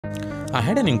I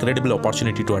had an incredible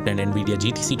opportunity to attend NVIDIA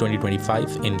GTC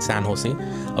 2025 in San Jose,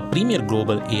 a premier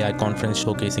global AI conference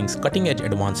showcasing cutting-edge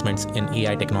advancements in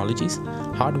AI technologies,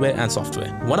 hardware and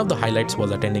software. One of the highlights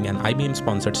was attending an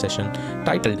IBM-sponsored session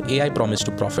titled AI Promise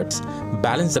to Profits,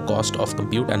 Balance the Cost of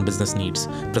Compute and Business Needs,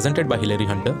 presented by Hilary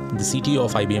Hunter, the CTO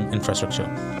of IBM Infrastructure.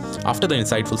 After the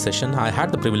insightful session, I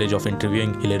had the privilege of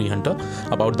interviewing Hilary Hunter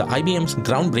about the IBM's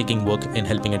groundbreaking work in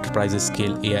helping enterprises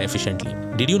scale AI efficiently.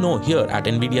 Did you know here at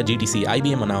NVIDIA GTC,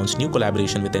 IBM announced new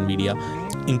collaboration with NVIDIA,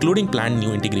 including planned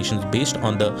new integrations based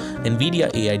on the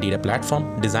NVIDIA AI data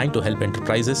platform designed to help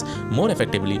enterprises more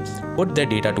effectively put their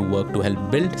data to work to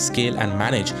help build, scale, and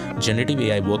manage generative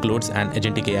AI workloads and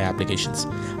agentic AI applications.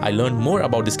 I learned more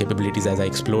about these capabilities as I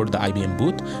explored the IBM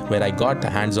booth, where I got the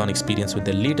hands-on experience with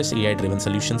their latest AI-driven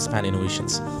solutions and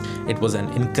innovations. It was an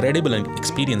incredible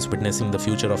experience witnessing the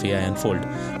future of AI unfold.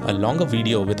 A longer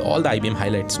video with all the IBM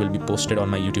highlights will be posted on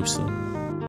my YouTube soon.